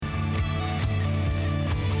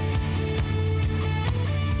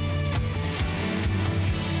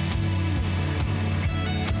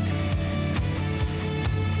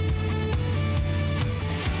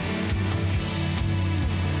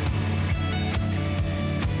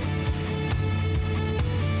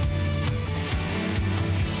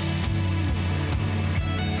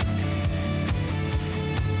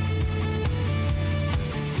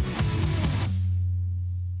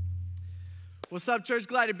What's up, church?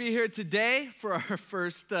 Glad to be here today for our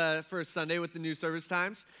first Sunday with the new service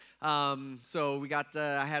times. So we got,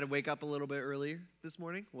 I had to wake up a little bit earlier this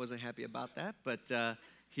morning. Wasn't happy about that, but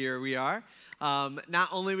here we are. Not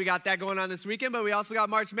only we got that going on this weekend, but we also got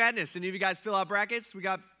March Madness. Any of you guys fill out brackets? We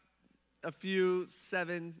got a few,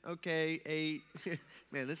 7, okay, 8.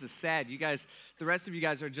 Man, this is sad. You guys, the rest of you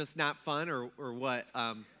guys are just not fun or what?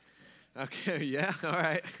 Okay, yeah, all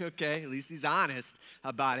right, okay. At least he's honest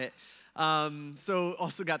about it. So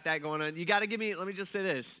also got that going on. You got to give me, let me just say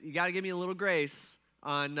this. You got to give me a little grace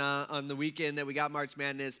on the weekend that we got March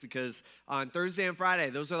Madness, because on Thursday and Friday,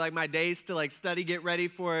 those are like my days to like study, get ready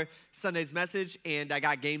for Sunday's message, and I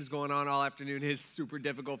got games going on all afternoon. It's super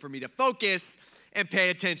difficult for me to focus and pay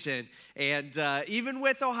attention. And even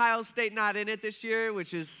with Ohio State not in it this year,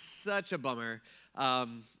 which is such a bummer,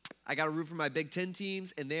 I got to root for my Big Ten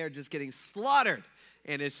teams, and they are just getting slaughtered.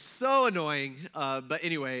 And it's so annoying. But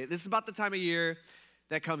anyway, this is about the time of year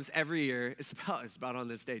that comes every year. It's about on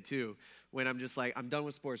this day too, when I'm just like, I'm done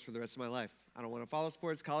with sports for the rest of my life. I don't want to follow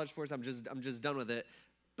sports, college sports. I'm just done with it.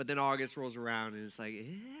 But then August rolls around, and it's like,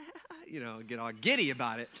 get all giddy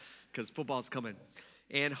about it because football's coming.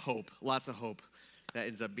 And hope, lots of hope that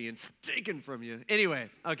ends up being taken from you. Anyway,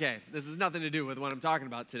 okay, this has nothing to do with what I'm talking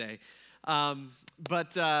about today.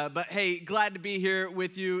 But hey, glad to be here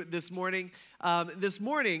with you this morning. This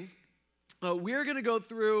morning, we're going to go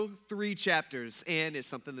through 3 chapters, and it's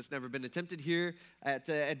something that's never been attempted here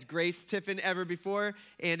at Grace Tiffin ever before.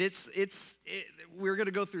 And we're going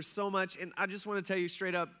to go through so much, and I just want to tell you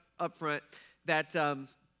straight up front that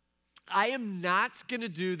I am not going to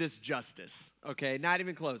do this justice, okay? Not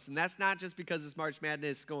even close. And that's not just because it's March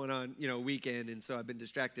Madness going on, weekend, and so I've been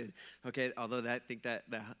distracted, okay? Although I think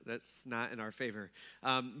that's not in our favor.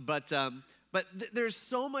 But there's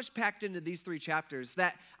so much packed into these 3 chapters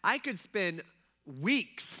that I could spend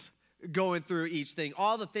weeks going through each thing,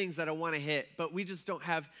 all the things that I want to hit, but we just don't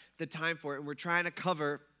have the time for it, and we're trying to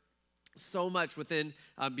cover so much within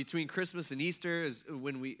between Christmas and Easter is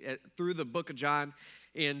when we through the book of John,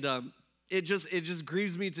 and it just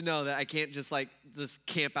grieves me to know that I can't just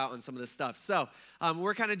camp out on some of this stuff. So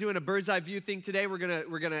we're kind of doing a bird's eye view thing today. We're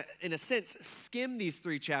gonna in a sense skim these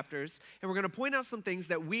 3 chapters, and we're gonna point out some things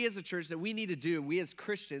that we as a church that we need to do, we as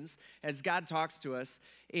Christians, as God talks to us.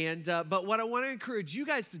 And but what I want to encourage you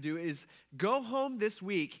guys to do is go home this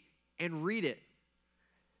week and read it.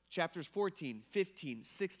 Chapters 14, 15,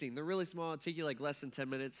 16. They're really small. It'll take you like less than 10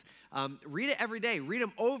 minutes. Read it every day. Read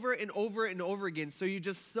them over and over and over again so you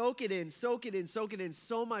just soak it in. So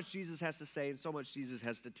much Jesus has to say and so much Jesus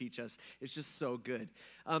has to teach us. It's just so good.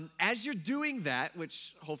 As you're doing that,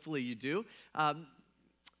 which hopefully you do,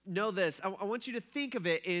 know this. I want you to think of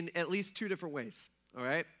it in at least 2 different ways. All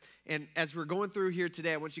right? And as we're going through here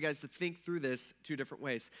today, I want you guys to think through this 2 different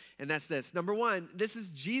ways. And that's this. Number 1, this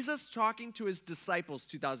is Jesus talking to his disciples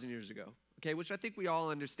 2,000 years ago. Okay, which I think we all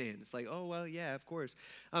understand. It's like, oh, well, yeah, of course.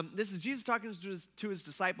 This is Jesus talking to his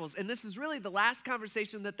disciples. And this is really the last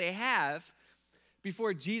conversation that they have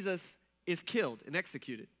before Jesus is killed and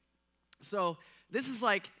executed. So this is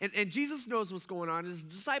like, and Jesus knows what's going on. His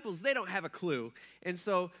disciples, they don't have a clue. And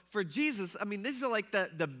so for Jesus, these are like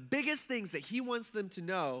the biggest things that he wants them to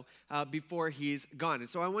know before he's gone. And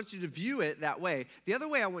so I want you to view it that way. The other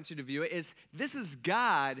way I want you to view it is this is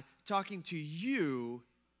God talking to you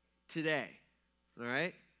today, all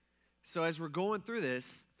right? So as we're going through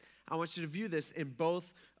this, I want you to view this in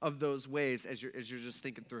both of those ways as you're just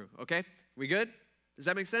thinking through, okay? We good? Does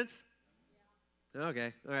that make sense? Yeah.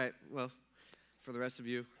 Okay, all right, well. For the rest of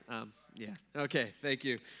you, yeah. Okay, thank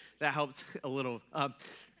you. That helped a little.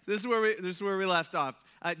 This is where we left off.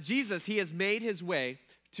 Jesus, he has made his way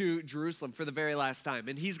to Jerusalem for the very last time,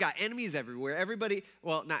 and he's got enemies everywhere.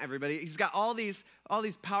 Not everybody. He's got all these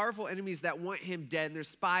powerful enemies that want him dead. And there's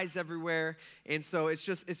spies everywhere, and so it's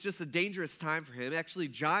just a dangerous time for him. Actually,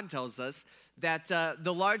 John tells us that a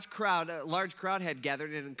large crowd had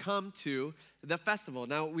gathered and come to the festival.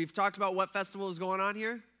 Now we've talked about what festival is going on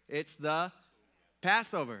here. It's the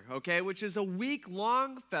Passover, okay, which is a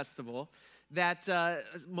week-long festival that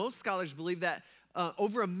most scholars believe that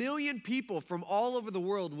over 1 million people from all over the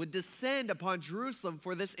world would descend upon Jerusalem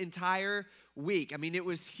for this entire week. It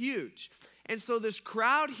was huge. And so this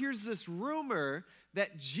crowd hears this rumor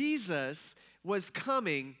that Jesus was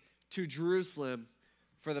coming to Jerusalem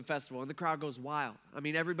for the festival, and the crowd goes wild.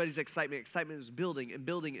 Everybody's excitement is building and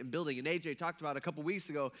building and building. And AJ talked about a couple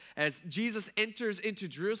weeks ago, as Jesus enters into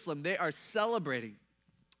Jerusalem, they are celebrating.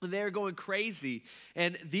 They're going crazy.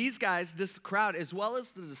 And these guys, this crowd, as well as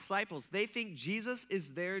the disciples, they think Jesus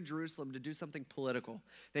is there in Jerusalem to do something political,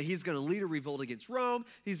 that he's going to lead a revolt against Rome.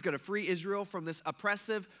 He's going to free Israel from this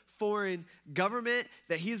oppressive foreign government,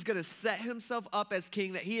 that he's going to set himself up as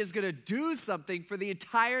king, that he is going to do something for the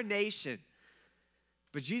entire nation.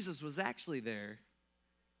 But Jesus was actually there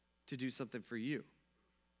to do something for you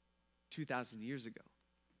 2,000 years ago.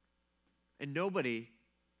 And nobody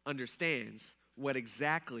understands what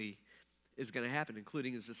exactly is going to happen,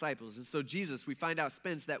 including his disciples. And so Jesus, we find out,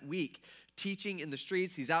 spends that week teaching in the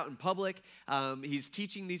streets. He's out in public. He's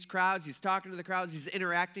teaching these crowds. He's talking to the crowds. He's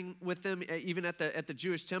interacting with them, even at the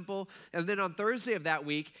Jewish temple. And then on Thursday of that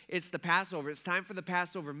week, it's the Passover. It's time for the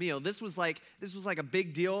Passover meal. This was like a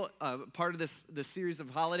big deal, part of this series of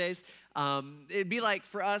holidays. It'd be like,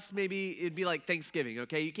 for us, maybe it'd be like Thanksgiving,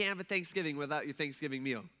 okay? You can't have a Thanksgiving without your Thanksgiving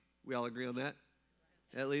meal. We all agree on that?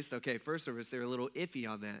 At least, okay, first service, they were a little iffy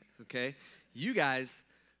on that, okay? You guys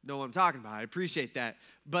know what I'm talking about. I appreciate that.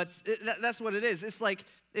 But that's what it is. It's like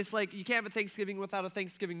you can't have a Thanksgiving without a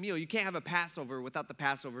Thanksgiving meal. You can't have a Passover without the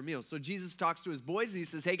Passover meal. So Jesus talks to his boys, and he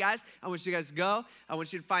says, hey, guys, I want you guys to go. I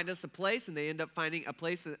want you to find us a place. And they end up finding a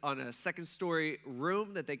place on a second-story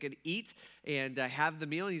room that they could eat and have the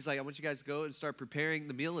meal. And he's like, I want you guys to go and start preparing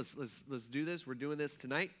the meal. Let's do this. We're doing this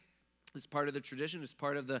tonight. It's part of the tradition. It's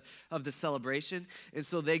part of the celebration. And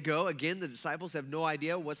so they go. Again, the disciples have no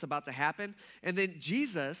idea what's about to happen. And then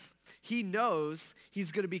Jesus, he knows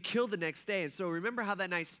he's going to be killed the next day. And so remember how that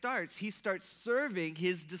night starts. He starts serving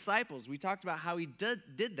his disciples. We talked about how he did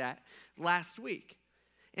that last week.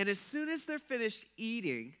 And as soon as they're finished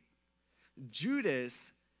eating,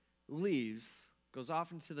 Judas leaves, goes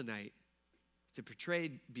off into the night to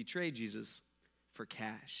betray Jesus for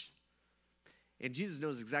cash. And Jesus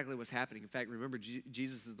knows exactly what's happening. In fact, remember,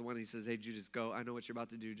 Jesus is the one, he says, hey, Judas, go. I know what you're about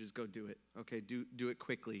to do. Just go do it. Okay, do it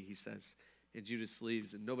quickly, he says. And Judas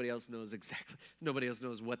leaves, and nobody else knows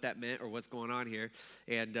what that meant or what's going on here.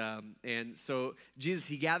 And so Jesus,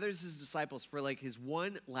 he gathers his disciples for like his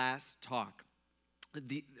one last talk.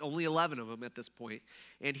 Only 11 of them at this point.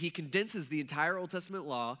 And he condenses the entire Old Testament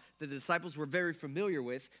law that the disciples were very familiar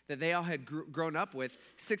with, that they all had grown up with,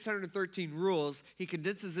 613 rules. He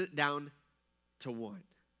condenses it down to one.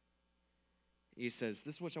 He says,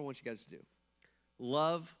 this is what I want you guys to do.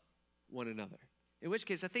 Love one another. In which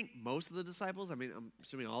case, I think most of the disciples, I'm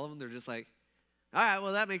assuming all of them, they're just like, all right,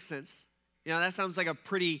 well, that makes sense. You know, that sounds like a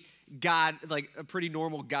pretty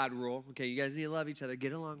normal God rule. Okay, you guys need to love each other,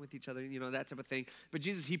 get along with each other, you know, that type of thing. But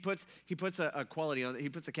Jesus, he puts a quality on it. He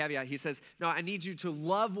puts a caveat. He says, no, I need you to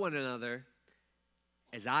love one another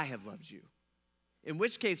as I have loved you. In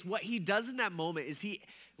which case, what he does in that moment is he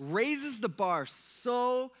raises the bar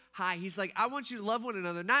so high. He's like, I want you to love one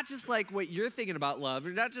another, not just like what you're thinking about love,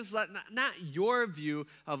 or not just not your view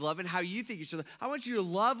of love and how you think you should love. I want you to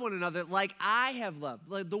love one another like I have loved,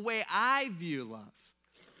 like the way I view love.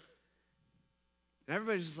 And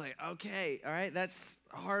everybody's just like, okay, all right, that's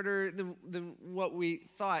harder than what we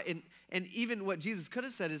thought. And even what Jesus could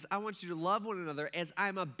have said is, I want you to love one another as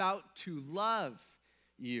I'm about to love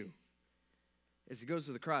you. As he goes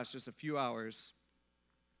to the cross just a few hours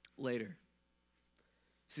later.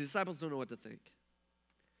 See, the disciples don't know what to think.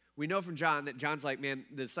 We know from John that John's like, man,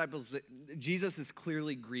 the disciples, Jesus is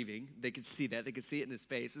clearly grieving. They could see that. They could see it in his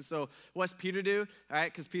face. And so what's Peter do? All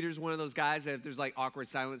right, because Peter's one of those guys that if there's like awkward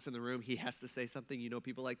silence in the room, he has to say something. You know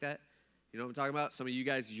people like that? You know what I'm talking about? Some of you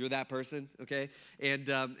guys, you're that person, okay?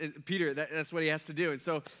 And Peter, that's what he has to do. And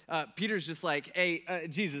so Peter's just like, hey,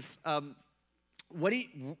 Jesus,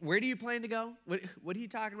 where do you plan to go? What are you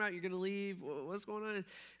talking about? You're going to leave? What's going on?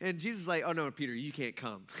 And Jesus is like, oh, no, Peter, you can't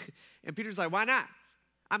come. And Peter's like, why not?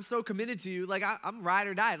 I'm so committed to you. Like, I'm ride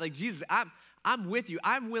or die. Like, Jesus, I'm with you.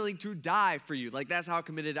 I'm willing to die for you. Like, that's how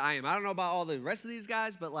committed I am. I don't know about all the rest of these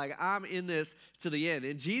guys, but, like, I'm in this to the end.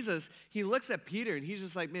 And Jesus, he looks at Peter, and he's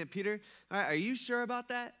just like, man, Peter, all right, are you sure about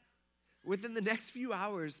that? Within the next few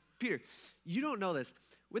hours, Peter, you don't know this.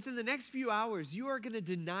 Within the next few hours, you are going to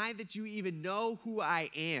deny that you even know who I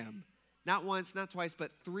am. Not once, not twice,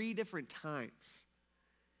 but 3 different times.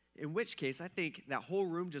 In which case, I think that whole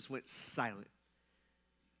room just went silent.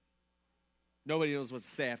 Nobody knows what to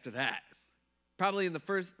say after that. Probably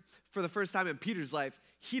for the first time in Peter's life,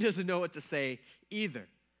 he doesn't know what to say either.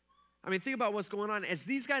 I mean, think about what's going on. As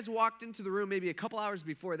these guys walked into the room maybe a couple hours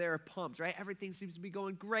before, they were pumped, right? Everything seems to be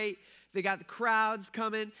going great. They got the crowds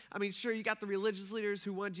coming. I mean, sure, you got the religious leaders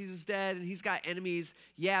who want Jesus dead, and he's got enemies.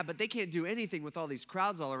 Yeah, but they can't do anything with all these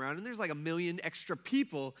crowds all around. And there's like 1 million extra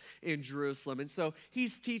people in Jerusalem. And so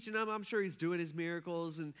he's teaching them. I'm sure he's doing his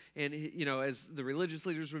miracles. And you know, as the religious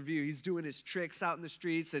leaders review, he's doing his tricks out in the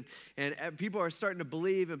streets. And people are starting to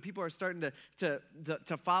believe, and people are starting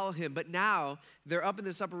to follow him. But now they're up in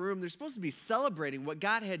this upper room. They're supposed to be celebrating what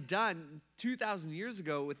God had done 2,000 years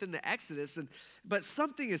ago within the Exodus, but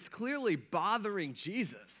something is clearly bothering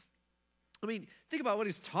Jesus. I mean, think about what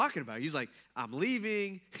he's talking about. He's like, I'm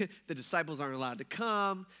leaving. The disciples aren't allowed to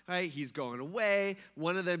come, right? He's going away.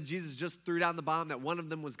 One of them, Jesus just threw down the bomb that one of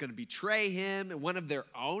them was going to betray him, and one of their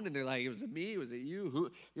own. And they're like, was it me? Was it you? Who?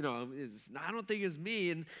 I don't think it's me.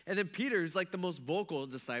 And then Peter's like the most vocal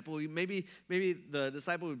disciple. Maybe the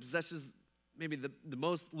disciple who possesses maybe the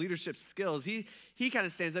most leadership skills. He kind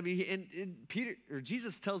of stands up, and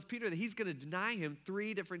Jesus tells Peter that he's going to deny him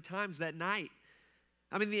 3 different times that night.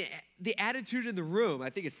 I mean, the attitude in the room, I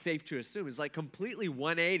think it's safe to assume, is like completely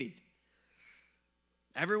 180.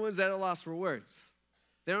 Everyone's at a loss for words.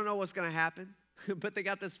 They don't know what's going to happen, but they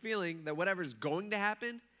got this feeling that whatever's going to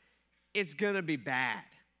happen, it's going to be bad.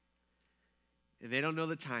 And they don't know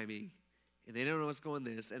the timing, and they don't know what's going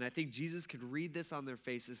this. And I think Jesus could read this on their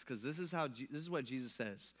faces, because this is what Jesus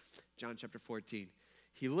says, John chapter 14.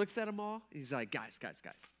 He looks at them all, and he's like, guys,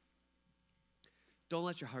 don't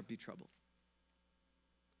let your heart be troubled.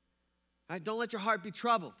 Right, don't let your heart be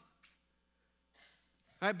troubled.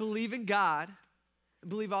 Right, believe in God and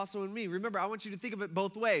believe also in me. Remember, I want you to think of it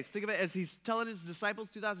both ways. Think of it as he's telling his disciples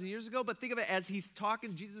 2,000 years ago, but think of it as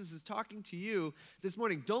Jesus is talking to you this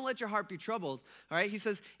morning. Don't let your heart be troubled. All right, he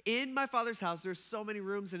says, in my Father's house, there's so many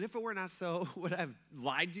rooms, and if it were not so, would I have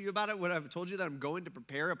lied to you about it? Would I have told you that I'm going to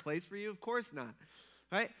prepare a place for you? Of course not.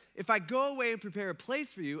 Right? If I go away and prepare a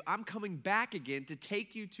place for you, I'm coming back again to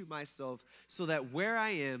take you to myself, so that where I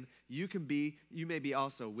am, you may be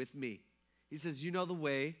also with me. He says, you know the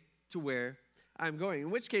way to where I'm going.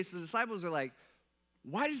 In which case, the disciples are like,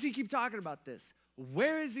 why does he keep talking about this?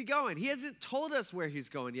 Where is he going? He hasn't told us where he's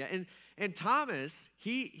going yet. And Thomas,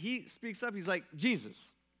 he speaks up. He's like,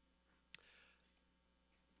 Jesus,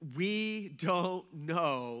 we don't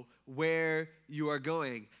know where you are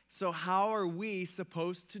going. So how are we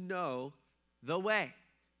supposed to know the way?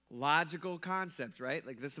 Logical concept, right?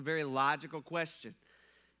 Like, this is a very logical question.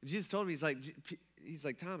 And Jesus told me, he's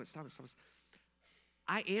like, Thomas,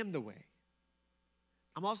 I am the way.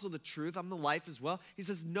 I'm also the truth. I'm the life as well. He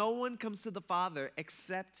says, no one comes to the Father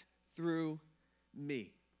except through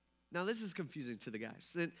me. Now, this is confusing to the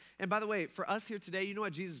guys. And by the way, for us here today, you know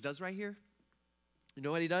what Jesus does right here? You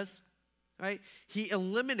know what he does? Right? He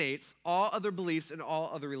eliminates all other beliefs and all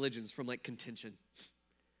other religions from like contention.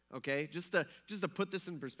 Okay? Just to put this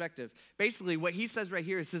in perspective. Basically, what he says right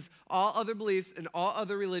here is all other beliefs and all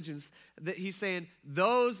other religions, that he's saying,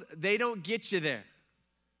 they don't get you there.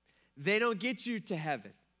 They don't get you to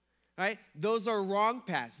heaven. Right? Those are wrong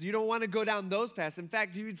paths. You don't want to go down those paths. In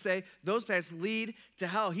fact, he would say those paths lead to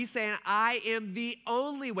hell. He's saying, I am the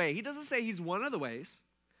only way. He doesn't say he's one of the ways.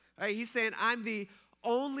 Right? He's saying, I'm the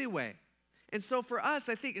only way. And so for us,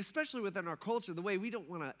 I think, especially within our culture, the way we don't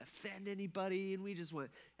want to offend anybody, and we just want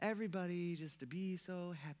everybody just to be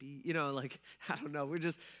so happy. I don't know. We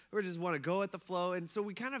just want to go at the flow. And so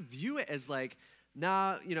we kind of view it as like,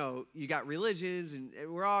 nah, you got religions, and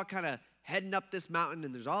we're all kind of heading up this mountain,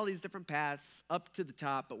 and there's all these different paths up to the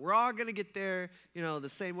top, but we're all going to get there, the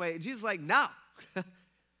same way. And Jesus is like, no,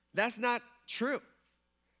 that's not true.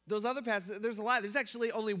 Those other paths, there's a lot. There's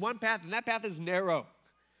actually only one path, and that path is narrow.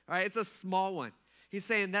 All right, it's a small one. He's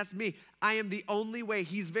saying, that's me. I am the only way.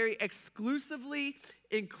 He's very exclusively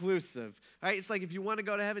inclusive. All right, it's like if you want to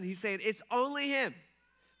go to heaven, he's saying it's only him.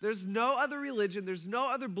 There's no other religion. There's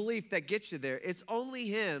no other belief that gets you there. It's only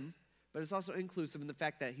him, but it's also inclusive in the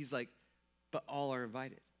fact that he's like, but all are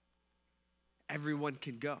invited. Everyone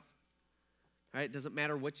can go. All right, it doesn't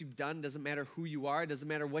matter what you've done. Doesn't matter who you are. It doesn't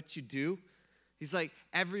matter what you do. He's like,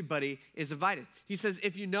 everybody is invited. He says,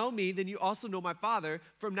 if you know me, then you also know my Father.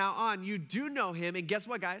 From now on, you do know him. And guess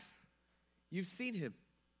what, guys? You've seen him.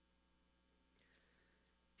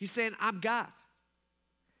 He's saying, I'm God.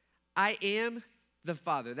 I am the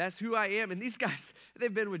Father. That's who I am. And these guys,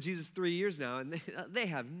 they've been with Jesus 3 years now, and they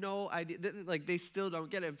have no idea. They still don't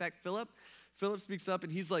get it. In fact, Philip speaks up,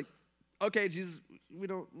 and he's like, okay, Jesus, we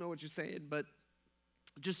don't know what you're saying, but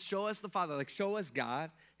just show us the Father. Like, show us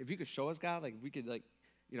God. If you could show us God, like, if we could, like,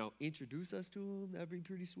 introduce us to him, that'd be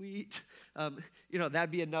pretty sweet.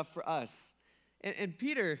 That'd be enough for us. And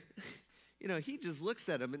Peter, he just looks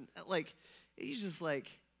at him, and, like, he's just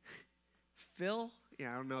like, Phil?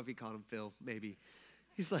 Yeah, I don't know if he called him Phil, maybe.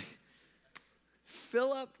 He's like,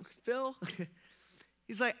 Phil?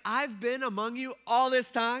 He's like, I've been among you all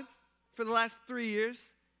this time for the last 3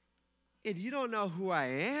 years, and you don't know who I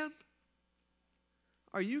am?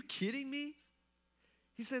 Are you kidding me?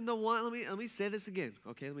 He said, the one, let me say this again.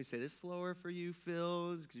 Okay, let me say this slower for you,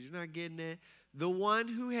 Phil, because you're not getting it. The one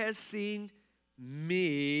who has seen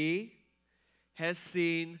me has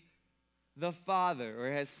seen the Father,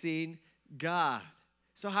 or has seen God.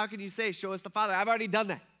 So how can you say, show us the Father? I've already done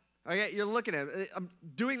that. Okay, you're looking at him. I'm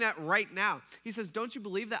doing that right now. He says, don't you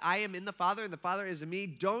believe that I am in the Father and the Father is in me?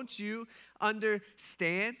 Don't you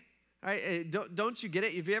understand? All right, don't you get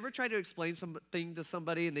it? Have you ever tried to explain something to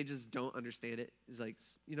somebody and they just don't understand it? It's like,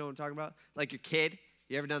 you know what I'm talking about? Like your kid.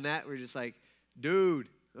 You ever done that? Where you're just like, dude,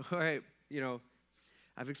 all right,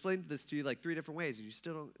 I've explained this to you like 3 different ways, and you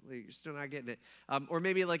still don't, you're still not getting it. Or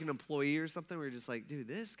maybe like an employee or something, where you're just like, dude,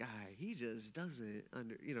 this guy, he just doesn't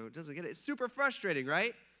doesn't get it. It's super frustrating,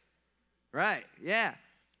 right? Right? Yeah.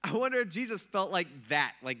 I wonder if Jesus felt like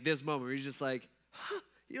that, like this moment, where he's just like,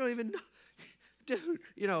 you don't even know, dude.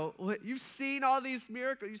 You've seen all these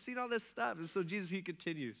miracles, you've seen all this stuff, and so Jesus, he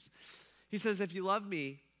continues. He says, if you love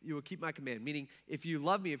me, you will keep my command. Meaning, if you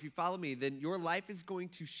love me, if you follow me, then your life is going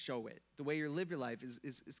to show it. The way you live your life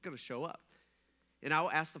is going to show up. And I will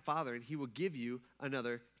ask the Father, and he will give you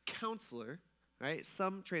another counselor, right?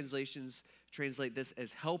 Some translations translate this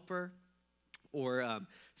as helper, or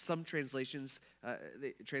some translations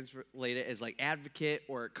they translate it as like advocate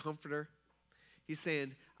or comforter. He's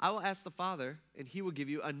saying, I will ask the Father, and he will give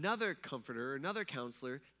you another comforter, another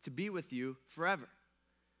counselor to be with you forever.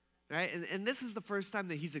 Right? And this is the first time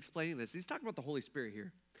that he's explaining this. He's talking about the Holy Spirit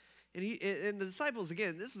here. And the disciples,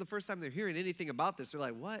 again, this is the first time they're hearing anything about this. They're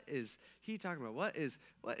like, what is he talking about? What is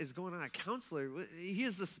going on? A counselor? He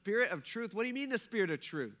is the Spirit of truth. What do you mean the Spirit of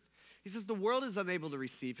truth? He says the world is unable to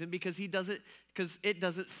receive him because it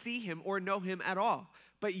doesn't see him or know him at all.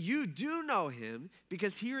 But you do know him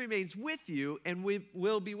because he remains with you and we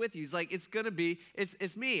will be with you. He's like, it's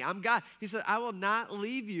me. I'm God. He said, I will not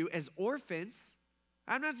leave you as orphans.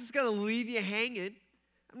 I'm not just going to leave you hanging.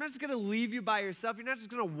 I'm not just going to leave you by yourself. You're not just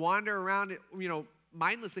going to wander around,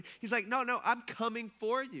 mindlessly. He's like, no, I'm coming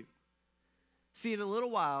for you. See, in a little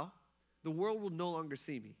while, the world will no longer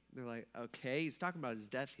see me. And they're like, okay, he's talking about his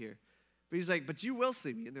death here. But he's like, but you will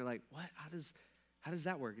see me. And they're like, what? How does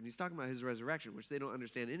that work? And he's talking about his resurrection, which they don't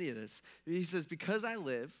understand any of this. And he says, because I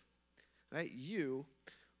live, right, you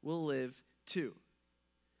will live too.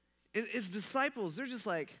 And his disciples, they're just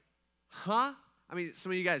like, huh? I mean,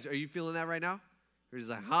 some of you guys, are you feeling that right now? You're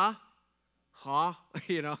just like, huh?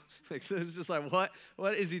 So it's just like,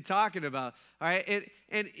 what is he talking about? All right,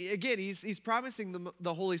 and again, he's promising them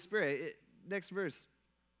the Holy Spirit. Next verse,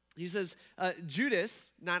 he says,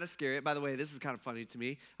 Judas, not Iscariot. By the way, this is kind of funny to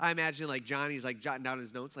me. I imagine like Johnny's like jotting down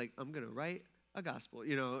his notes, like I'm gonna write a gospel,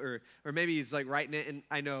 or maybe he's like writing it. And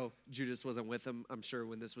I know Judas wasn't with him, I'm sure,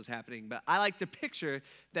 when this was happening. But I like to picture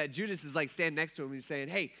that Judas is like standing next to him. He's saying,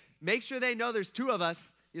 hey, make sure they know there's 2 of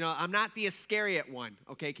us. I'm not the Iscariot one.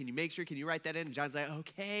 Okay, can you write that in? And John's like,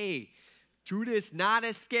 okay, Judas, not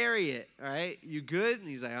Iscariot. All right, you good? And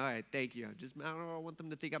he's like, all right, thank you. I don't want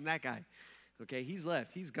them to think I'm that guy. Okay, he's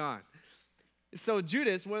left. He's gone. So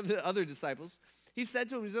Judas, one of the other disciples, he said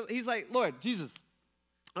to him, he's like, Lord, Jesus,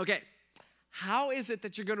 okay, how is it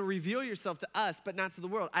that you're going to reveal yourself to us but not to the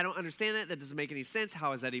world? I don't understand that. That doesn't make any sense.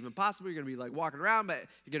 How is that even possible? You're going to be like walking around, but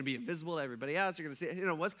you're going to be invisible to everybody else. You're going to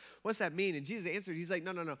see, what's that mean? And Jesus answered, he's like,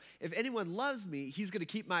 no. If anyone loves me, he's going to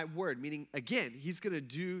keep my word. Meaning, again, he's going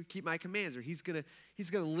to keep my commands, or he's going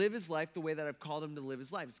to live his life the way that I've called him to live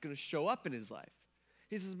his life. It's going to show up in his life.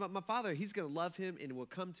 He says, but my Father, he's going to love him and will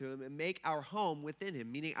come to him and make our home within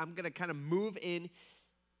him. Meaning, I'm going to kind of move in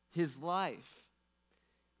his life.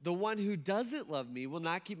 The one who doesn't love me will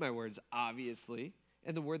not keep my words, obviously.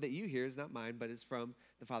 And the word that you hear is not mine, but is from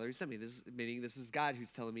the Father who sent me. Meaning this is God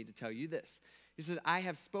who's telling me to tell you this. He said, I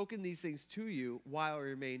have spoken these things to you while I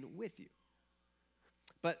remain with you.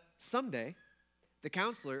 But someday, the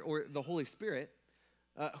counselor, or the Holy Spirit,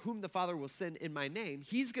 whom the Father will send in my name,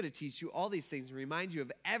 he's going to teach you all these things and remind you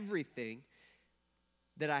of everything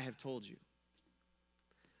that I have told you.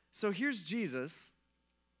 So here's Jesus.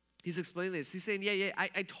 He's explaining this. He's saying,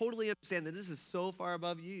 I totally understand that this is so far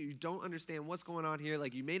above you. You don't understand what's going on here.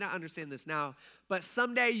 Like, you may not understand this now, but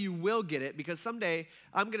someday you will get it, because someday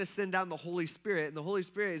I'm going to send down the Holy Spirit, and the Holy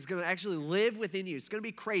Spirit is going to actually live within you. It's going to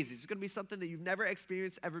be crazy. It's going to be something that you've never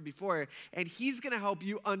experienced ever before, and he's going to help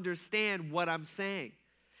you understand what I'm saying.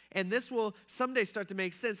 And this will someday start to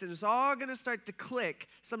make sense, and it's all going to start to click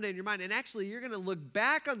someday in your mind. And actually, you're going to look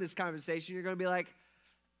back on this conversation. You're going to be like,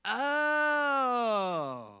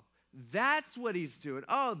 oh, that's what he's doing.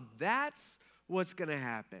 Oh, that's what's going to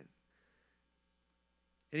happen.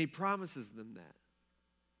 And he promises them that.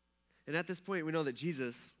 And at this point, we know that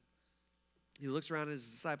Jesus, he looks around at his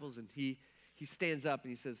disciples, and he stands up and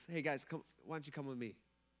he says, hey guys, come, why don't you come with me?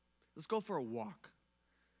 Let's go for a walk.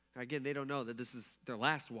 Again, they don't know that this is their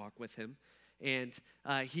last walk with him. And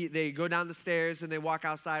they go down the stairs and they walk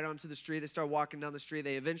outside onto the street. They start walking down the street.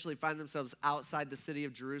 They eventually find themselves outside the city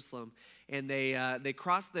of Jerusalem. And they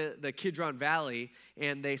cross the Kidron Valley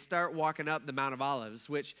and they start walking up the Mount of Olives,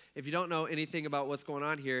 which, if you don't know anything about what's going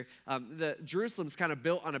on here, Jerusalem's kind of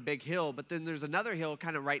built on a big hill, but then there's another hill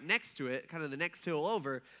kind of right next to it, kind of the next hill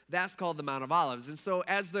over. That's called the Mount of Olives. And so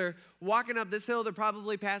as they're walking up this hill, they're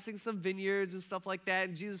probably passing some vineyards and stuff like that.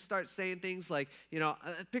 And Jesus starts saying things like,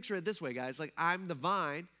 picture it this way, guys, like, I'm the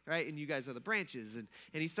vine, right? And you guys are the branches. And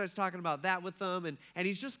he starts talking about that with them. And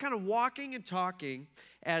he's just kind of walking and talking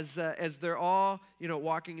as they're all,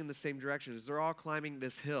 walking in the same direction, as they're all climbing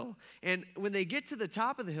this hill. And when they get to the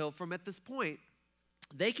top of the hill from at this point,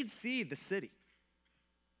 they can see the city.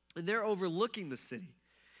 And they're overlooking the city.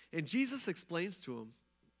 And Jesus explains to them,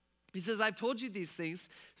 he says, I've told you these things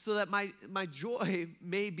so that my joy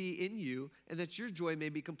may be in you and that your joy may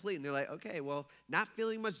be complete. And they're like, okay, well, not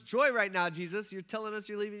feeling much joy right now, Jesus. You're telling us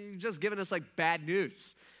you're leaving. You're just giving us like bad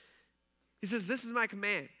news. He says, this is my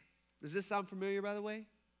command. Does this sound familiar, by the way?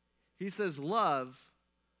 He says, love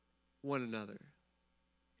one another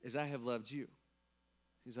as I have loved you.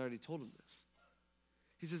 He's already told them this.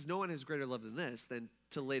 He says, no one has greater love than this, than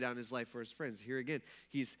to lay down his life for his friends. Here again,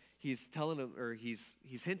 he's telling them, or he's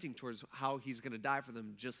hinting towards how he's going to die for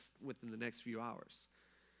them just within the next few hours.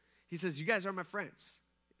 He says, you guys are my friends.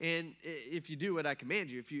 And if you do what I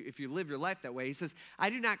command you, if you live your life that way, he says,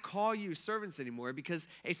 I do not call you servants anymore, because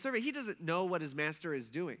a servant, he doesn't know what his master is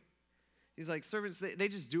doing. He's like, servants, they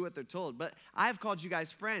just do what they're told. But I've called you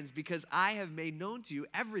guys friends because I have made known to you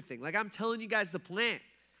everything. Like, I'm telling you guys the plan.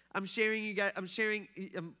 I'm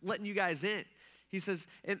letting you guys in. He says,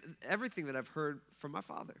 and everything that I've heard from my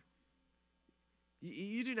Father.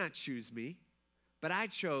 You do not choose me, but I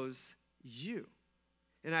chose you.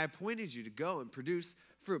 And I appointed you to go and produce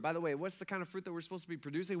fruit. By the way, what's the kind of fruit that we're supposed to be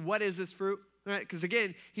producing? What is this fruit? Right? Because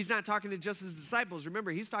again, he's not talking to just his disciples.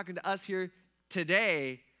 Remember, he's talking to us here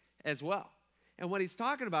today as well. And what he's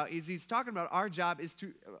talking about is our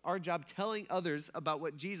job telling others about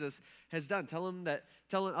what Jesus has done. Telling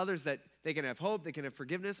others that they can have hope, they can have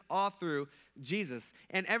forgiveness, all through Jesus.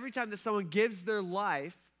 And every time that someone gives their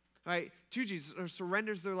life, right, to Jesus or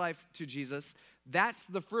surrenders their life to Jesus, that's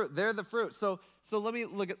the fruit. They're the fruit. So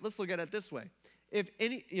let's look at it this way. If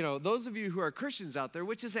any, those of you who are Christians out there,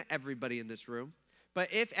 which isn't everybody in this room,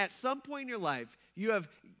 but if at some point in your life you have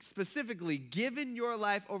specifically given your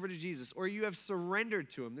life over to Jesus or you have surrendered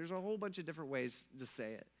to him, there's a whole bunch of different ways to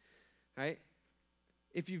say it, right?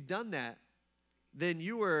 If you've done that, then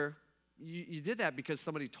you did that because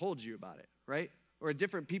somebody told you about it, right? Or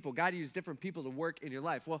different people. God used different people to work in your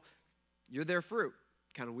life. Well, you're their fruit.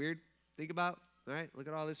 Kind of weird. Think about, all right, look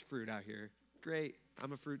at all this fruit out here. Great.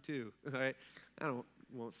 I'm a fruit too, all right?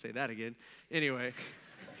 Won't say that again. Anyway.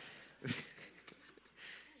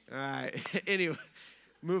 All right. Anyway,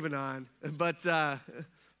 moving on. But yeah,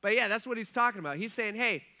 that's what he's talking about. He's saying,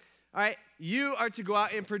 hey, all right, you are to go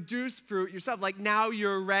out and produce fruit yourself. Like, now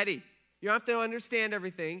you're ready. You don't have to understand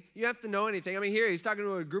everything. You don't have to know anything. I mean, here he's talking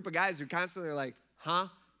to a group of guys who constantly are like, huh?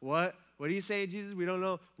 What? What are you saying, Jesus? We don't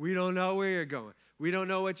know. We don't know where you're going. We don't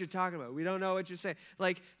know what you're talking about. We don't know what you're saying.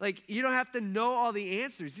 Like you don't have to know all the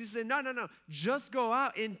answers. He said, no. Just go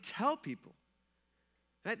out and tell people.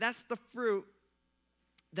 Right? That's the fruit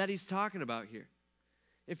that he's talking about here.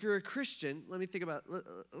 If you're a Christian, let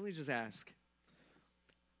me just ask,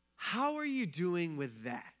 how are you doing with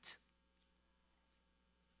that?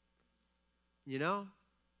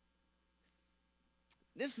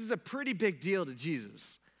 This is a pretty big deal to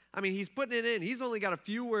Jesus. I mean, he's putting it in. He's only got a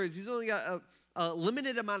few words. He's only got a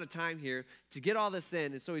limited amount of time here to get all this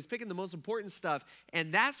in. And so he's picking the most important stuff.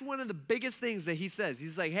 And that's one of the biggest things that he says.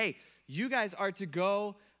 He's like, hey, you guys are to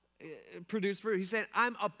go produce fruit. He said,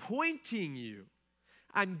 I'm appointing you.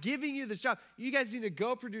 I'm giving you this job. You guys need to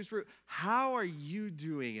go produce fruit. How are you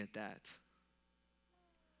doing at that?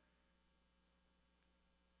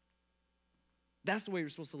 That's the way we're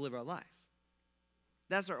supposed to live our life.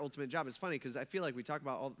 That's our ultimate job. It's funny because I feel like we talk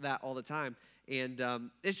about that all the time.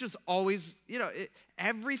 And it's just always,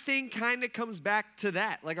 everything kind of comes back to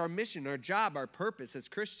that. Like our mission, our job, our purpose as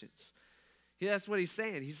Christians. That's what he's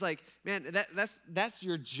saying. He's like, man, that's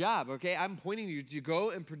your job, okay? I'm pointing you to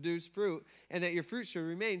go and produce fruit and that your fruit should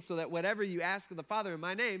remain so that whatever you ask of the Father in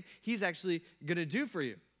my name, he's actually going to do for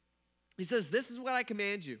you. He says, this is what I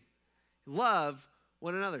command you. Love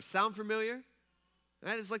one another. Sound familiar?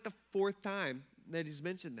 Right? It's like the fourth time that he's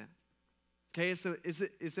mentioned that. Okay, so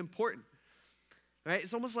it's important. Right?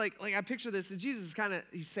 It's almost like I picture this, and Jesus is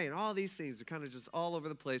he's saying all these things are kind of just all over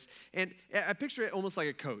the place. And I picture it almost like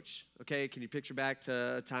a coach. Okay, can you picture back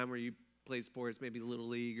to a time where you played sports, maybe little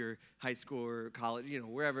league or high school or college,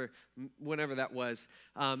 wherever, whenever that was.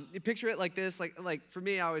 You picture it like this, like for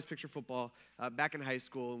me, I always picture football back in high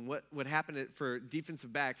school, and what happened for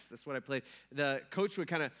defensive backs, that's what I played. The coach would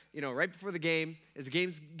kind of, right before the game, as the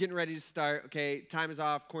game's getting ready to start, okay, time is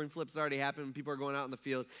off, coin flips already happened, people are going out in the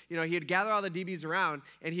field. He'd gather all the DBs around,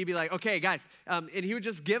 and he'd be like, okay, guys, and he would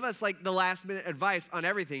just give us like the last minute advice on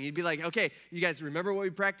everything. He'd be like, okay, you guys remember what we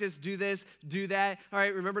practiced? Do this, do that. All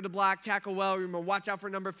right, remember to block, tackle well. Remember, watch out for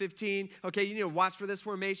number 15. Okay, you need to watch for this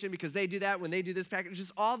formation because they do that when they do this package.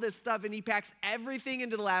 Just all this stuff, and he packs everything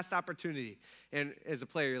into the last opportunity. And as a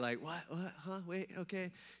player, you're like, what, huh, wait,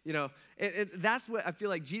 okay. That's what I feel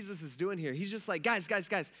like Jesus is doing here. He's just like, guys.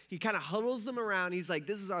 He kind of huddles them around. He's like,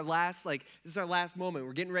 this is our last moment.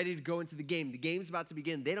 We're getting ready to go into the game. The game's about to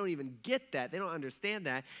begin. They don't even get that. They don't understand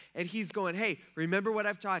that. And he's going, hey, remember what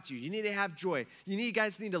I've taught you. You need to have joy. You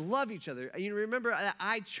guys need to love each other. Remember that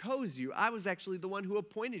I chose you. I was actually the one who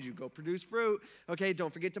appointed you. Go produce fruit. Okay,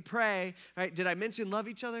 don't forget to pray. All right, did I mention love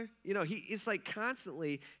each other? He's like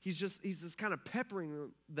constantly, he's just kind of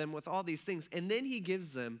peppering them with all these things. And then he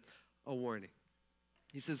gives them a warning.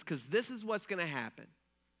 He says, because this is what's going to happen.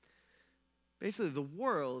 Basically, the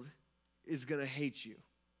world is going to hate you.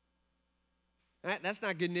 All right, that's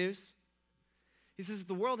not good news. He says, if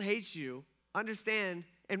the world hates you, understand,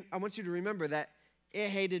 and I want you to remember that it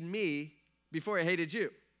hated me before it hated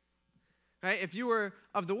you. Right? If you were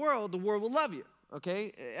of the world will love you,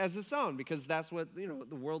 okay, as its own, because that's what,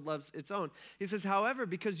 the world loves its own. He says, however,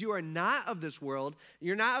 because you are not of this world,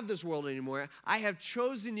 you're not of this world anymore, I have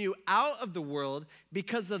chosen you out of the world.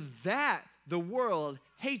 Because of that, the world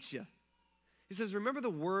hates you. He says, remember the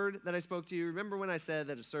word that I spoke to you? Remember when I said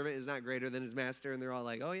that a servant is not greater than his master? And they're all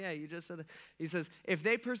like, oh yeah, you just said that. He says, if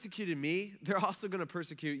they persecuted me, they're also going to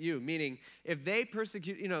persecute you. Meaning, if they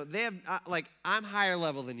persecute, they have, I'm higher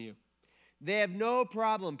level than you. They have no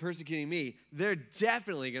problem persecuting me. They're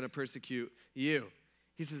definitely going to persecute you.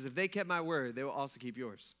 He says, if they kept my word, they will also keep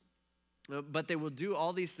yours. But they will do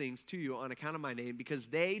all these things to you on account of my name because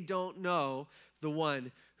they don't know the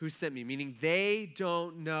one who sent me. Meaning they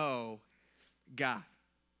don't know God.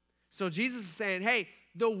 So Jesus is saying, hey,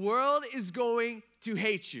 the world is going to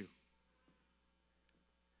hate you.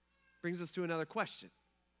 Brings us to another question.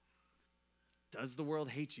 Does the world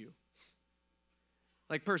hate you?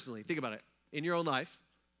 Like personally, think about it. In your own life,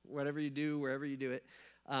 whatever you do, wherever you do it,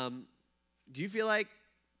 do you feel like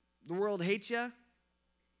the world hates you?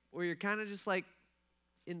 Or you're kind of just like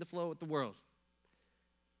in the flow with the world?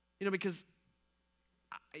 Because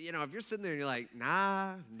if you're sitting there and you're like,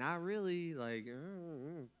 nah, not really, like,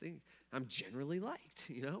 I think I'm generally liked,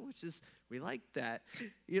 which is, we like that.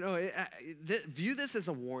 View this as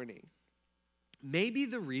a warning. Maybe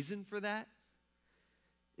the reason for that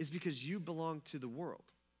is because you belong to the world,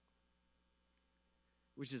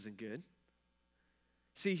 which isn't good.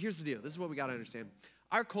 See, here's the deal. This is what we got to understand.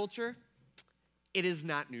 Our culture, it is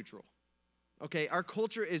not neutral, okay? Our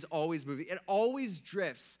culture is always moving. It always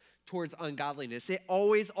drifts towards ungodliness. It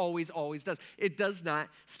always does. It does not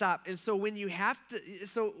stop. And so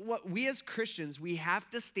what we as Christians, we have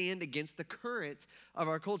to stand against the current of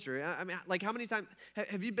our culture. I mean, like how many times,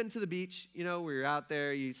 have you been to the beach, where you're out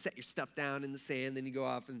there, you set your stuff down in the sand, then you go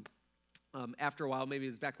off and after a while, maybe it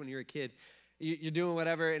was back when you were a kid, you're doing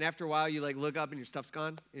whatever, and after a while you like look up and your stuff's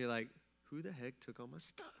gone, and you're like, who the heck took all my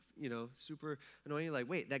stuff? Super annoying. You're like,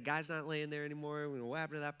 wait, that guy's not laying there anymore. What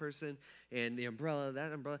happened to that person? And the umbrella,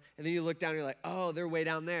 that umbrella. And then you look down and you're like, oh, they're way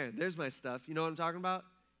down there. There's my stuff. You know what I'm talking about?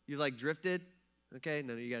 You've like drifted. Okay,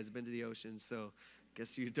 none of you guys have been to the ocean, so I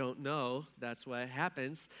guess you don't know. That's what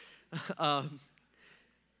happens.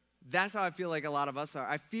 That's how I feel like a lot of us are.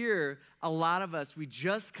 I fear a lot of us, we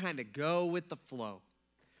just kind of go with the flow.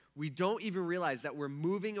 We don't even realize that we're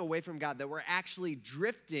moving away from God, that we're actually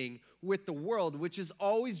drifting with the world, which is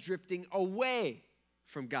always drifting away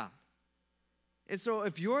from God. And so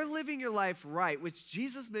if you're living your life right, which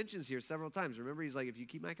Jesus mentions here several times, remember he's like, if you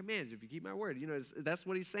keep my commands, if you keep my word, that's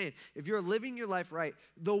what he's saying. If you're living your life right,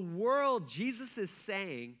 the world, Jesus is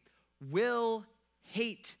saying, will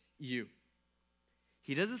hate you.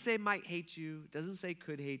 He doesn't say might hate you, doesn't say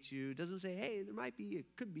could hate you, doesn't say, hey,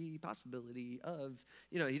 could be possibility of,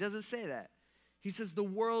 he doesn't say that. He says the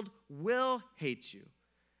world will hate you.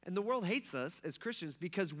 And the world hates us as Christians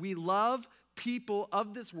because we love people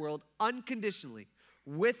of this world unconditionally,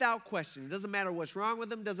 without question. It doesn't matter what's wrong with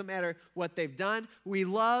them, doesn't matter what they've done. We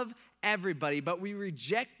love everybody, but we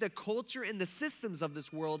reject the culture and the systems of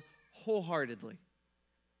this world wholeheartedly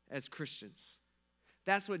as Christians.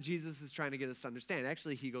 That's what Jesus is trying to get us to understand.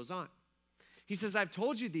 Actually, he goes on. He says, I've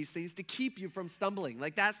told you these things to keep you from stumbling.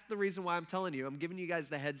 Like, that's the reason why I'm telling you. I'm giving you guys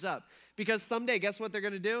the heads up. Because someday, guess what they're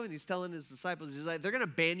going to do? And he's telling his disciples, he's like, they're going to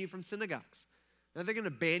ban you from synagogues. And they're going to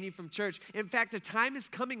ban you from church. In fact, a time is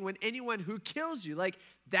coming when anyone who kills you, like,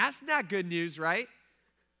 that's not good news, right?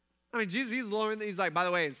 I mean, Jesus, he's lowering, he's like, by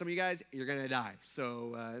the way, some of you guys, you're going to die.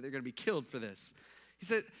 So they're going to be killed for this. He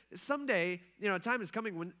said, someday, a time is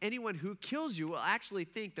coming when anyone who kills you will actually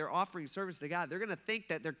think they're offering service to God. They're going to think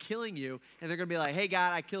that they're killing you, and they're going to be like, hey,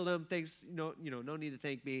 God, I killed him. Thanks, no need to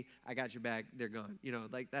thank me. I got your back. They're gone.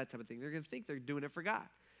 Like that type of thing. They're going to think they're doing it for God.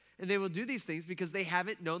 And they will do these things because they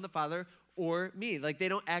haven't known the Father or me. Like, they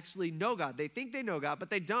don't actually know God. They think they know God, but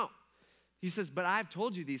they don't. He says, but I've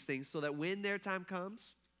told you these things so that when their time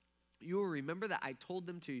comes, you will remember that I told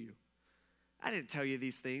them to you. I didn't tell you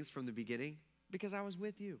these things from the beginning, because I was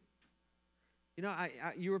with you.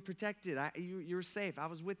 You were protected. You were safe. I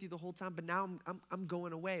was with you the whole time, but now I'm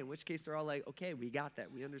going away, in which case they're all like, okay, we got that.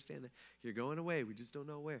 We understand that you're going away. We just don't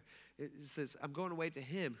know where. It says, I'm going away to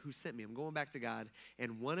him who sent me. I'm going back to God.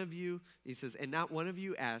 And one of you, he says, and not one of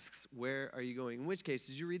you asks, where are you going? In which case,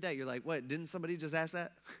 did you read that? You're like, what? Didn't somebody just ask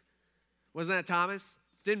that? Wasn't that Thomas?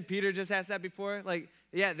 Didn't Peter just ask that before? Like,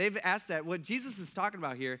 yeah, they've asked that. What Jesus is talking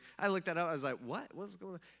about here, I looked that up. I was like, what? What's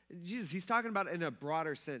going on? Jesus, he's talking about it in a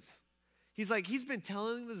broader sense. He's been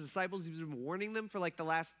telling the disciples, he's been warning them for like the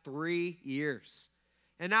last 3 years.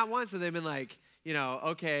 And not once have they been like,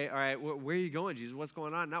 okay, all right, where are you going, Jesus? What's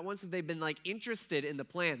going on? Not once have they been like interested in the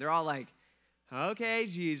plan. They're all like, okay,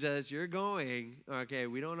 Jesus, you're going. Okay,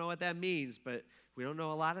 we don't know what that means, but we don't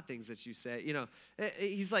know a lot of things that you say.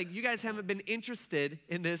 He's like, you guys haven't been interested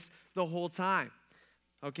in this the whole time.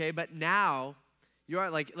 Okay, but now you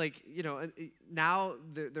are now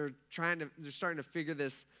they're starting to figure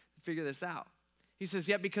this out. He says,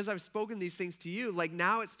 yeah, because I've spoken these things to you, like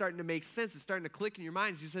now it's starting to make sense. It's starting to click in your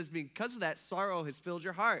minds. He says, because of that, sorrow has filled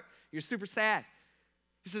your heart. You're super sad.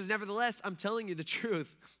 He says, nevertheless, I'm telling you the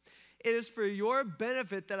truth. It is for your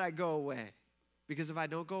benefit that I go away. Because if I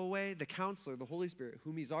don't go away, the counselor, the Holy Spirit,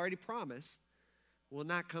 whom he's already promised, will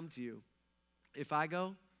not come to you. If I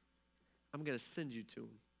go, I'm going to send you to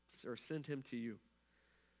him, or send him to you.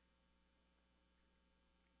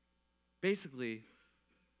 Basically,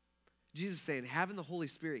 Jesus is saying having the Holy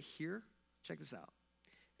Spirit here, check this out,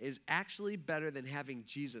 is actually better than having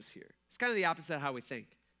Jesus here. It's kind of the opposite of how we think.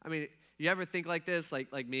 I mean, you ever think like this,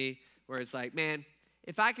 like me, where it's like, man,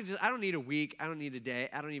 if I could I don't need a week, I don't need a day,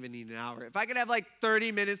 I don't even need an hour. If I could have like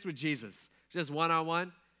 30 minutes with Jesus, just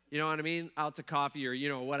one-on-one, you know what I mean? Out to coffee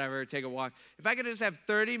or, whatever, take a walk. If I could just have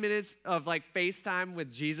 30 minutes of like FaceTime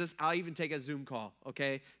with Jesus, I'll even take a Zoom call,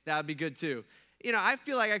 okay? That would be good too. I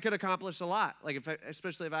feel like I could accomplish a lot. Like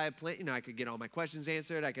especially if I had planned, I could get all my questions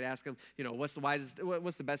answered. I could ask him, what's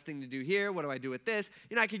the best thing to do here? What do I do with this?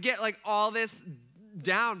 I could get like all this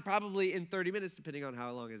down probably in 30 minutes, depending on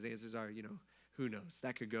how long his answers are, Who knows?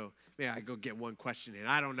 That could go. Maybe I go get one question in.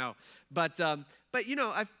 I don't know. But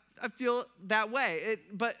I feel that way.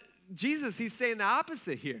 But Jesus, he's saying the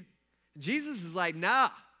opposite here. Jesus is like, nah,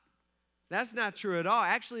 that's not true at all.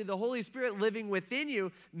 Actually, the Holy Spirit living within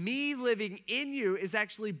you, me living in you, is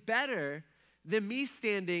actually better than me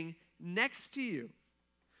standing next to you.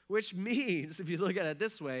 Which means, if you look at it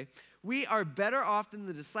this way, we are better off than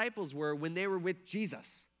the disciples were when they were with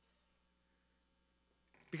Jesus.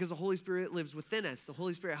 Because the Holy Spirit lives within us. The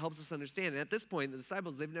Holy Spirit helps us understand. And at this point, the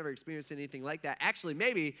disciples, they've never experienced anything like that. Actually,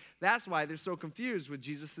 maybe that's why they're so confused with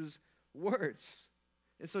Jesus' words.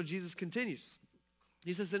 And so Jesus continues.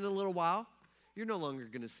 He says, in a little while, you're no longer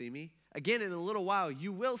going to see me. Again, in a little while,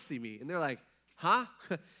 you will see me. And they're like, huh?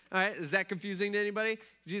 All right, is that confusing to anybody?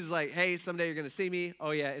 Jesus is like, hey, someday you're going to see me. Oh,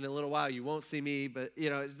 yeah, in a little while you won't see me. But,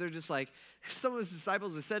 they're just like, some of his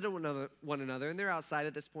disciples have said to one another, and they're outside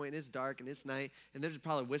at this point, and it's dark, and it's night, and they're just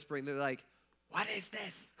probably whispering. They're like, what is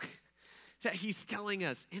this? That he's telling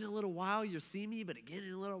us, in a little while you'll see me, but again,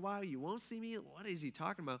 in a little while you won't see me. What is he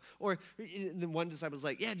talking about? Or the one disciple's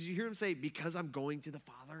like, yeah, did you hear him say, because I'm going to the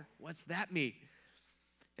Father? What's that mean?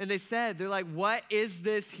 And they're like, what is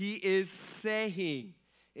this he is saying?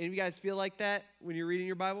 Any of you guys feel like that when you're reading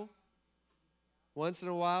your Bible? Once in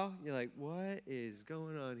a while, you're like, what is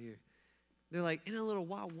going on here? They're like, in a little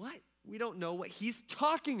while, what? We don't know what he's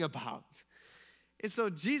talking about. And so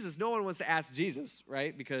Jesus, no one wants to ask Jesus,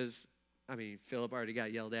 right? Because, Philip already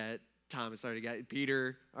got yelled at. Thomas already got,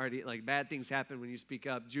 Peter already, bad things happen when you speak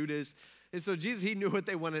up. Judas. And so Jesus, he knew what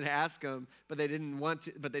they wanted to ask him, but they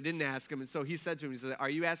didn't ask him. And so he said to him, he said, are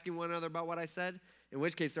you asking one another about what I said? In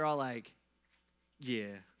which case they're all like,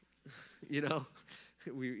 yeah,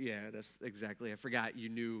 that's exactly. I forgot you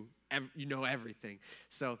know everything.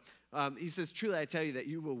 So he says, truly I tell you that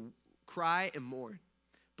you will cry and mourn,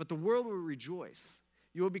 but the world will rejoice.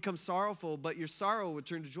 You will become sorrowful, but your sorrow will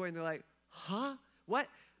turn to joy. And they're like, huh? What?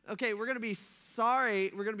 Okay, we're going to be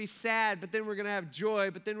sorry, we're going to be sad, but then we're going to have joy,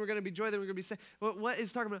 but then we're going to be joy, then we're going to be sad. What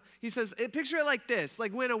is talking about? He says, picture it like this,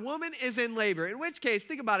 like when a woman is in labor, in which case,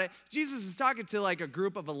 think about it, Jesus is talking to like a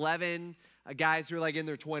group of 11 guys who are like in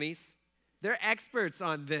their 20s. They're experts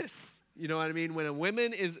on this. You know what I mean? When a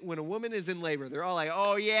woman is in labor, they're all like,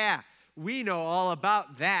 oh yeah, we know all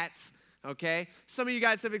about that, okay? Some of you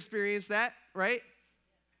guys have experienced that, right?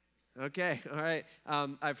 Okay, all right.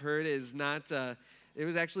 I've heard is not... it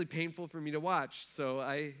was actually painful for me to watch, so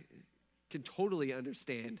I can totally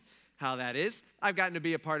understand how that is. I've gotten to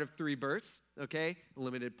be a part of 3 births, okay, a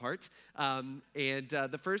limited part. And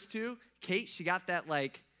the first 2, Kate, she got that,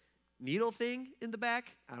 like, needle thing in the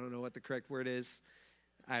back. I don't know what the correct word is.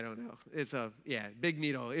 I don't know. It's big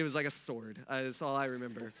needle. It was like a sword. That's all I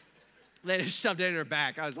remember. They just shoved it in her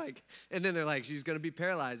back. I was like, and then they're like, she's going to be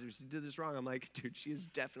paralyzed if she did this wrong. I'm like, dude, she is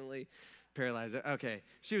definitely paralyzed. Okay,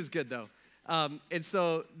 she was good, though. And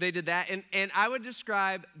so they did that, and I would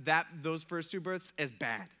describe those first 2 births as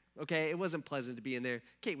bad, okay? It wasn't pleasant to be in there.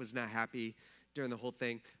 Kate was not happy during the whole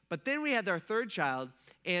thing. But then we had our 3rd child,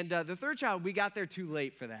 and the 3rd child, we got there too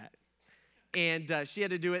late for that. And she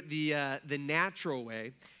had to do it the natural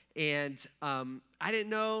way, and I didn't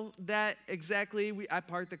know that exactly. I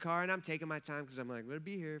parked the car, and I'm taking my time because I'm like, I'm going to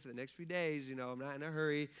be here for the next few days. You know, I'm not in a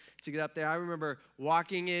hurry to get up there. I remember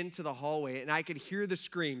walking into the hallway, and I could hear the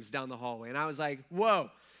screams down the hallway. And I was like, whoa,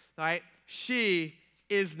 all right, she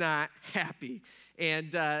is not happy.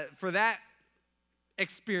 And for that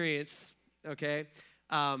experience, okay,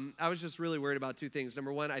 I was just really worried about 2 things.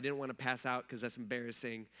 Number 1, I didn't want to pass out because that's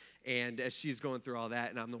embarrassing. And as she's going through all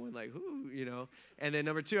that, and I'm the one like, ooh, you know. And then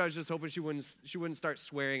number 2, I was just hoping she wouldn't start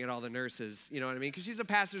swearing at all the nurses, you know what I mean? Because she's a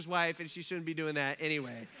pastor's wife, and she shouldn't be doing that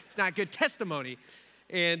anyway. It's not good testimony.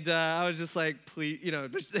 And I was just like, please, you know,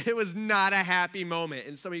 it was not a happy moment.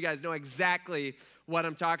 And some of you guys know exactly what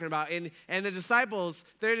I'm talking about. And the disciples,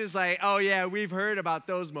 they're just like, oh yeah, we've heard about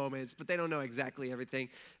those moments, but they don't know exactly everything.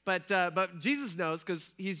 But Jesus knows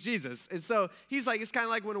because he's Jesus. And so he's like, it's kind of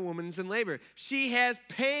like when a woman's in labor. She has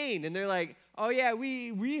pain. And they're like, oh yeah,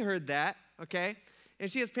 we heard that, okay?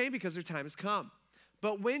 And she has pain because her time has come.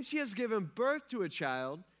 But when she has given birth to a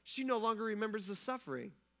child, she no longer remembers the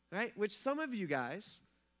suffering, right? Which some of you guys,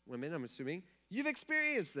 women, I'm assuming, you've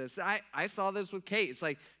experienced this. I saw this with Kate. It's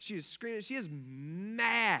like she is screaming. She is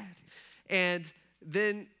mad. And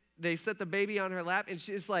then they set the baby on her lap, and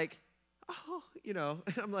she's like, oh, you know.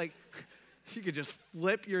 And I'm like, you could just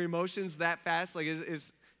flip your emotions that fast. Like,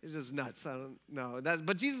 it's just nuts. I don't know.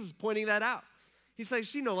 But Jesus is pointing that out. He's like,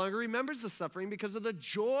 she no longer remembers the suffering because of the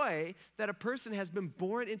joy that a person has been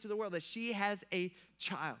born into the world, that she has a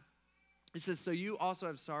child. He says, so you also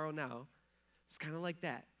have sorrow now. It's kind of like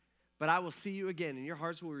that. But I will see you again, and your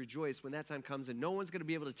hearts will rejoice when that time comes, and no one's going to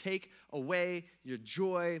be able to take away your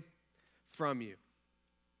joy from you,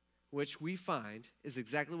 which we find is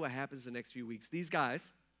exactly what happens the next few weeks. These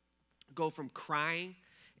guys go from crying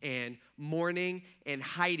and mourning and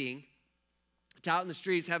hiding to out in the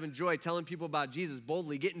streets having joy, telling people about Jesus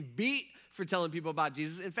boldly, getting beat for telling people about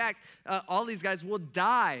Jesus. In fact, all these guys will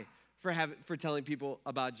die for telling people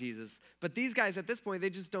about Jesus. But these guys at this point, they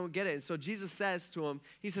just don't get it. And so Jesus says to them,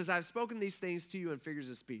 he says, I've spoken these things to you in figures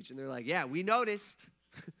of speech. And they're like, yeah, we noticed.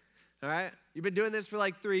 All right? You've been doing this for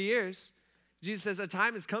like 3 years. Jesus says, a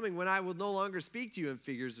time is coming when I will no longer speak to you in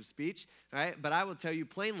figures of speech, all right? But I will tell you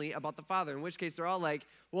plainly about the Father, in which case they're all like,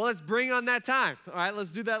 well, let's bring on that time. All right, let's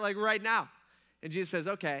do that like right now. And Jesus says,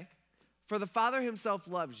 okay, for the Father himself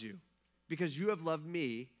loves you because you have loved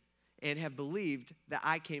me and have believed that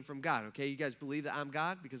I came from God, okay? You guys believe that I'm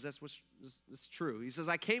God? Because that's true. He says,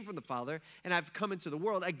 I came from the Father, and I've come into the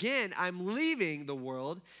world. Again, I'm leaving the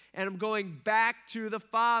world, and I'm going back to the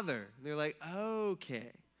Father. And they're like, okay.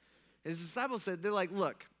 And his disciples said, they're like,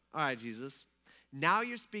 look, all right, Jesus, now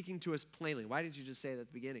you're speaking to us plainly. Why didn't you just say it at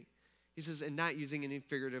the beginning? He says, and not using any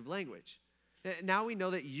figurative language. Now we know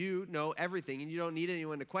that you know everything, and you don't need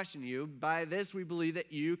anyone to question you. By this, we believe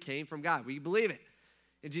that you came from God. We believe it.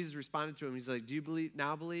 And Jesus responded to him. He's like, do you believe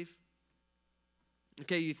now? Believe?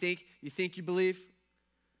 Okay, you think you believe?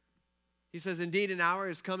 He says, indeed, an hour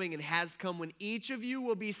is coming and has come when each of you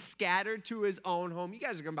will be scattered to his own home. You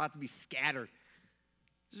guys are about to be scattered.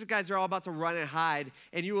 These guys are all about to run and hide,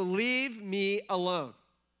 and you will leave me alone,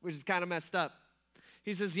 which is kind of messed up.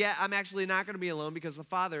 He says, yeah, I'm actually not going to be alone because the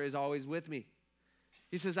Father is always with me.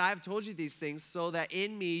 He says, I have told you these things so that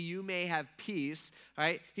in me you may have peace, all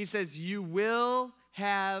right? He says, you will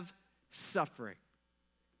have suffering.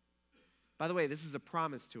 By the way, this is a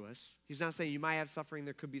promise to us. He's not saying you might have suffering,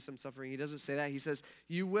 there could be some suffering. He doesn't say that. He says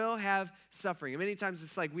you will have suffering. And many times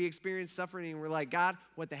it's like we experience suffering and we're like, God,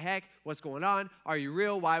 what the heck? What's going on? Are you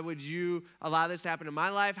real? Why would you allow this to happen in my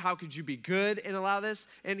life? How could you be good and allow this?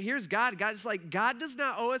 And here's God. God's like, God does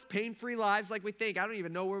not owe us pain-free lives like we think. I don't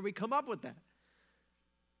even know where we come up with that.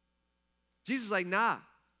 Jesus is like, nah,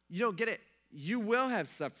 you don't get it. You will have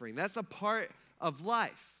suffering. That's a part of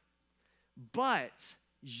life. But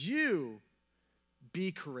you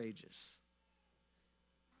be courageous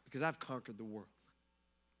because I've conquered the world.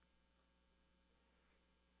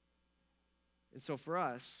 And so for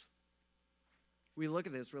us, we look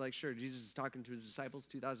at this, we're like, sure, Jesus is talking to his disciples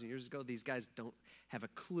 2,000 years ago. These guys don't have a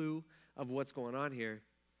clue of what's going on here.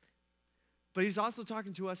 But he's also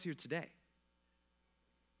talking to us here today.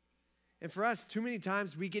 And for us, too many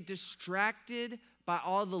times we get distracted by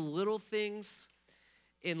all the little things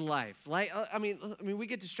in life. Like, I mean, we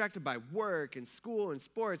get distracted by work and school and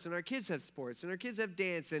sports, and our kids have sports, and our kids have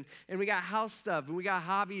dance, and we got house stuff, and we got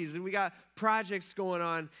hobbies, and we got projects going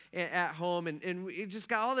on at home, and we just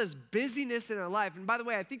got all this busyness in our life. And by the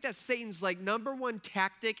way, I think that's Satan's like number one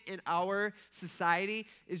tactic in our society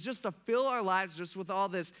is just to fill our lives just with all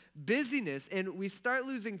this busyness, and we start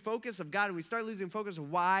losing focus of God, and we start losing focus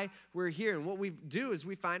of why we're here. And what we do is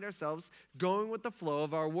we find ourselves going with the flow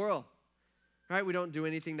of our world. Right? We don't do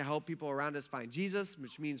anything to help people around us find Jesus,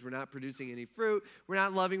 which means we're not producing any fruit. We're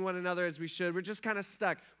not loving one another as we should. We're just kind of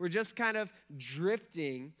stuck. We're just kind of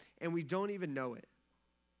drifting, and we don't even know it.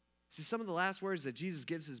 See, some of the last words that Jesus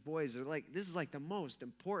gives his boys are like, this is like the most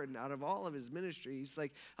important out of all of his ministry. He's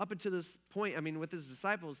like, up until this point, with his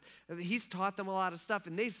disciples, he's taught them a lot of stuff,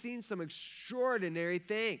 and they've seen some extraordinary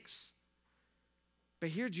things.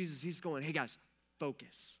 But here Jesus, he's going, hey guys,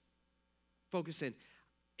 focus. Focus in.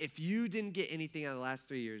 If you didn't get anything out of the last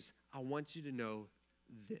 3 years, I want you to know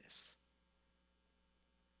this.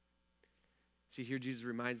 See, here Jesus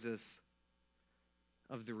reminds us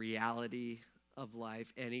of the reality of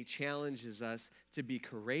life, and he challenges us to be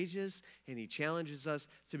courageous, and he challenges us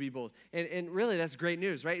to be bold. And really, that's great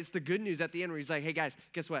news, right? It's the good news at the end where he's like, hey, guys,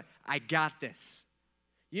 guess what? I got this.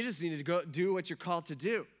 You just need to go do what you're called to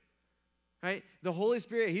do. Right? The Holy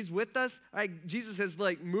Spirit, he's with us. Right? Jesus has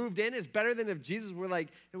moved in. It's better than if Jesus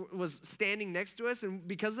was standing next to us. And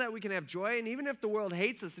because of that, we can have joy. And even if the world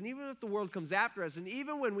hates us, and even if the world comes after us, and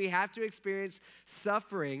even when we have to experience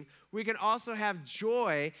suffering, we can also have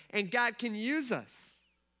joy, and God can use us.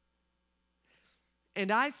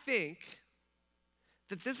 And I think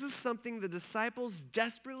that this is something the disciples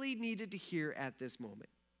desperately needed to hear at this moment.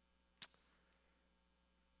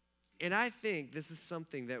 And I think this is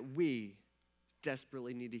something that we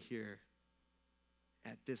desperately need to hear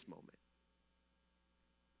at this moment.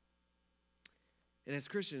 And as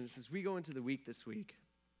Christians, as we go into the week this week,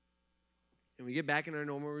 and we get back in our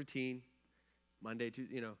normal routine, Monday,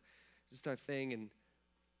 Tuesday, just our thing, and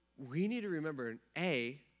we need to remember,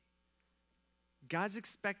 A, God's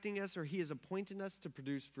expecting us, or he is appointing us to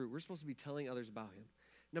produce fruit. We're supposed to be telling others about him.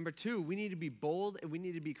 Number two, we need to be bold and we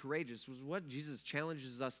need to be courageous, which is what Jesus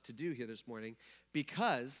challenges us to do here this morning,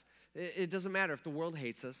 because it doesn't matter if the world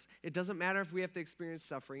hates us. It doesn't matter if we have to experience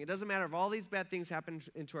suffering. It doesn't matter if all these bad things happen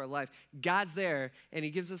into our life. God's there, and he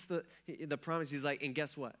gives us the promise. He's like, and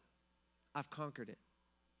guess what? I've conquered it.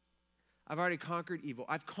 I've already conquered evil.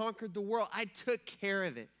 I've conquered the world. I took care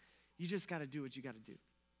of it. You just got to do what you got to do.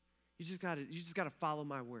 You just got to follow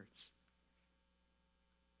my words,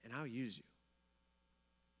 and I'll use you.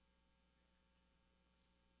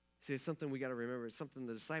 See, it's something we got to remember. It's something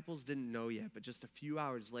the disciples didn't know yet, but just a few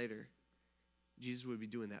hours later, Jesus would be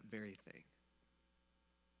doing that very thing.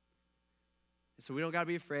 And so we don't got to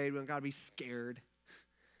be afraid. We don't got to be scared.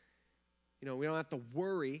 We don't have to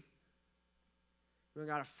worry. We don't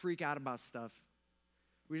got to freak out about stuff.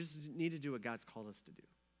 We just need to do what God's called us to do.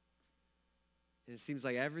 And it seems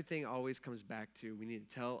like everything always comes back to we need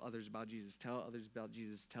to tell others about Jesus, tell others about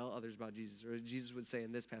Jesus, tell others about Jesus. Or Jesus would say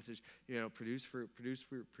in this passage, produce fruit, produce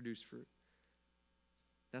fruit, produce fruit.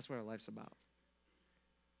 That's what our life's about.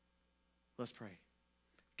 Let's pray.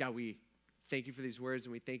 God, we thank you for these words,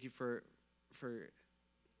 and we thank you for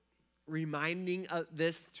reminding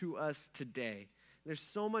this to us today. There's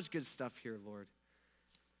so much good stuff here, Lord.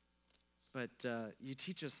 But you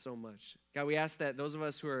teach us so much. God, we ask that those of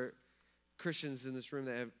us who are Christians in this room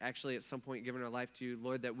that have actually at some point given our life to you,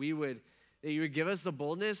 Lord, that you would give us the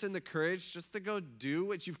boldness and the courage just to go do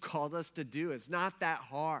what you've called us to do. It's not that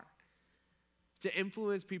hard to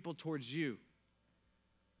influence people towards you,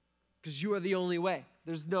 because you are the only way.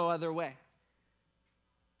 There's no other way.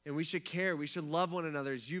 And we should care. We should love one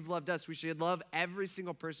another as you've loved us. We should love every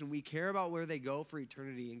single person. We care about where they go for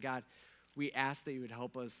eternity. And God, We ask that you would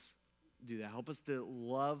help us do that. Help us to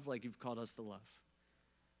love like you've called us to love.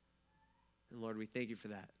 And Lord, we thank you for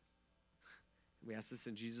that. We ask this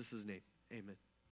in Jesus' name. Amen.